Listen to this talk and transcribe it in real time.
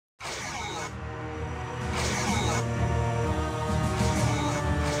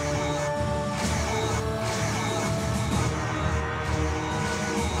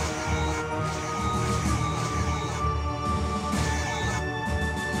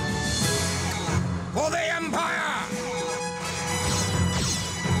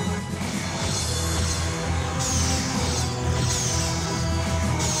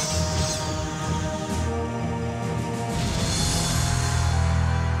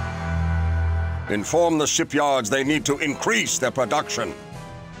Inform the shipyards they need to increase their production.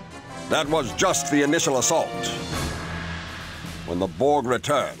 That was just the initial assault. When the Borg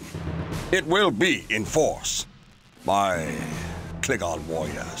return, it will be in force. My Klingon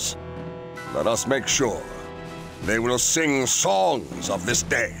warriors, let us make sure they will sing songs of this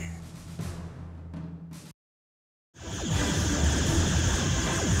day.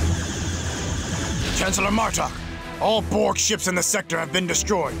 Chancellor Martok, all Borg ships in the sector have been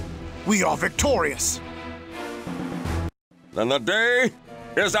destroyed. We are victorious. Then the day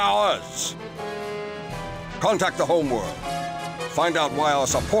is ours. Contact the homeworld. Find out why our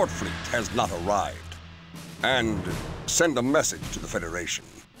support fleet has not arrived. And send a message to the Federation.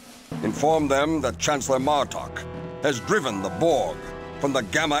 Inform them that Chancellor Martok has driven the Borg from the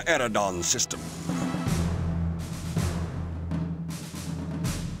Gamma Eridon system.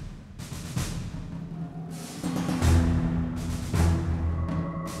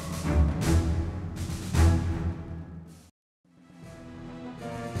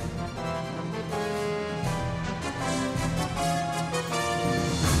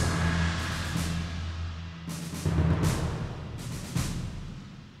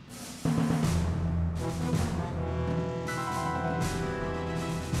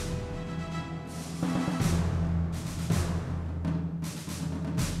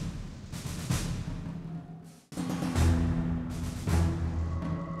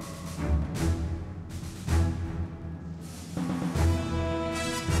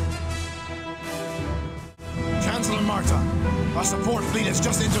 Chancellor Martok, our support fleet has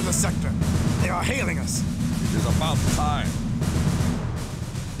just entered the sector. They are hailing us. It is about time.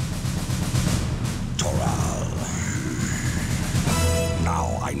 Toral.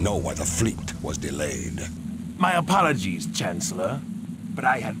 Now I know why the fleet was delayed. My apologies, Chancellor, but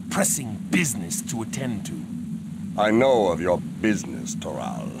I had pressing business to attend to. I know of your business,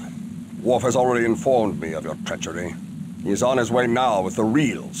 Toral. Worf has already informed me of your treachery. He is on his way now with the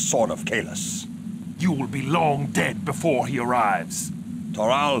real Sword of Kahless. You will be long dead before he arrives.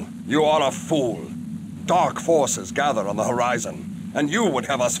 Toral, you are a fool. Dark forces gather on the horizon, and you would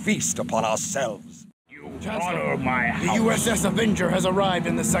have us feast upon ourselves. You honor my house. The USS Avenger has arrived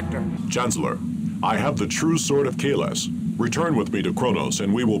in the sector. Chancellor, I have the true Sword of Kahless. Return with me to Kronos,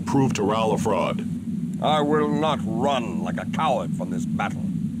 and we will prove Toral a fraud. I will not run like a coward from this battle.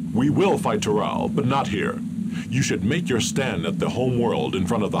 We will fight Toral, but not here. You should make your stand at the home world in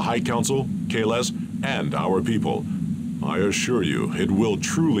front of the High Council, Kahless, and our people. I assure you, it will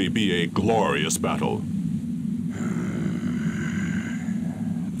truly be a glorious battle.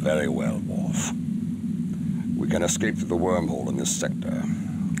 Very well, Worf. We can escape through the wormhole in this sector.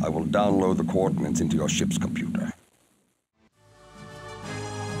 I will download the coordinates into your ship's computer.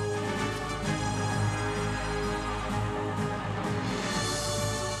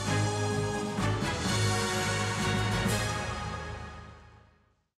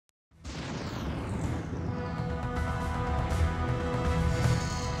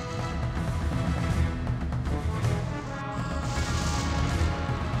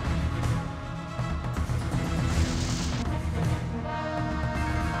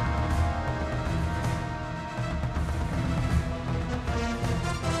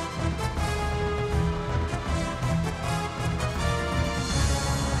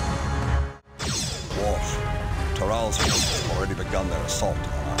 Toral's forces have already begun their assault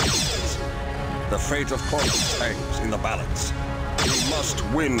on our ships. The fate of Kronos hangs in the balance. We must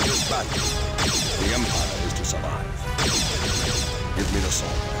win this battle. The Empire is to survive. Give me the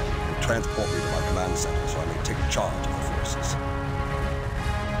sword and transport me to my command center so I may take charge of the forces.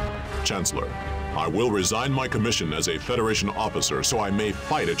 Chancellor, I will resign my commission as a Federation officer so I may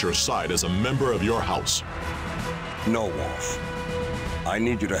fight at your side as a member of your house. No, Worf. I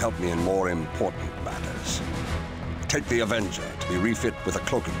need you to help me in more important matters. Take the Avenger to be refit with a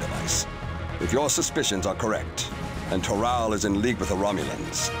cloaking device. If your suspicions are correct, and Toral is in league with the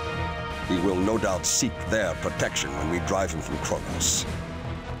Romulans, he will no doubt seek their protection when we drive him from Kronos.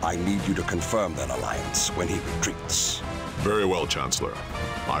 I need you to confirm that alliance when he retreats. Very well, Chancellor.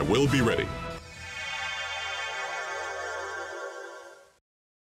 I will be ready.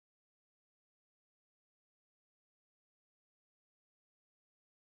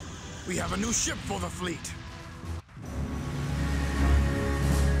 We have a new ship for the fleet.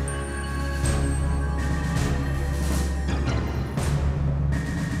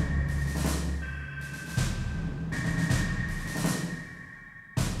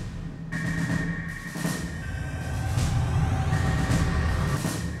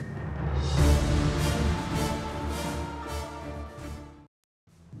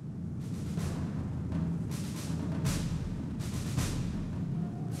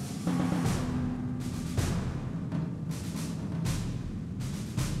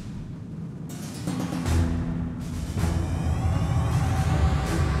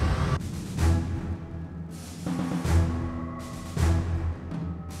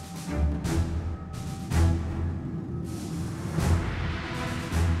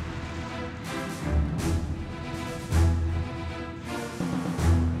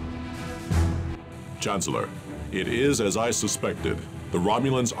 Chancellor, it is as I suspected. The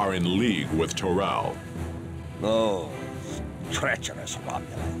Romulans are in league with Toral. Those treacherous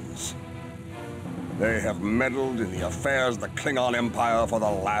Romulans. They have meddled in the affairs of the Klingon Empire for the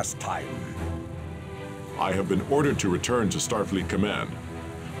last time. I have been ordered to return to Starfleet Command.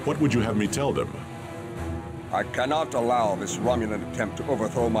 What would you have me tell them? I cannot allow this Romulan attempt to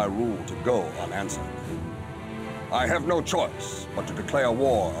overthrow my rule to go unanswered. I have no choice but to declare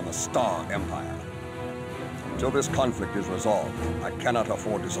war on the Star Empire. Until this conflict is resolved, I cannot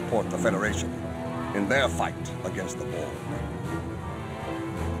afford to support the Federation in their fight against the Borg.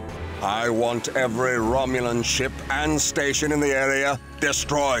 I want every Romulan ship and station in the area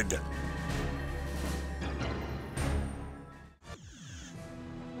destroyed.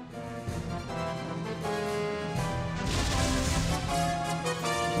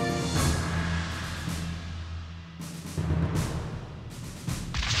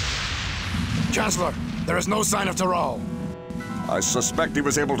 Chancellor, there is no sign of Toral. I suspect he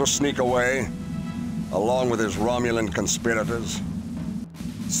was able to sneak away, along with his Romulan conspirators.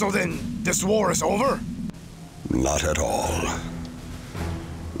 So then, this war is over? Not at all.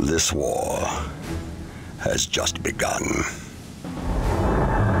 This war has just begun.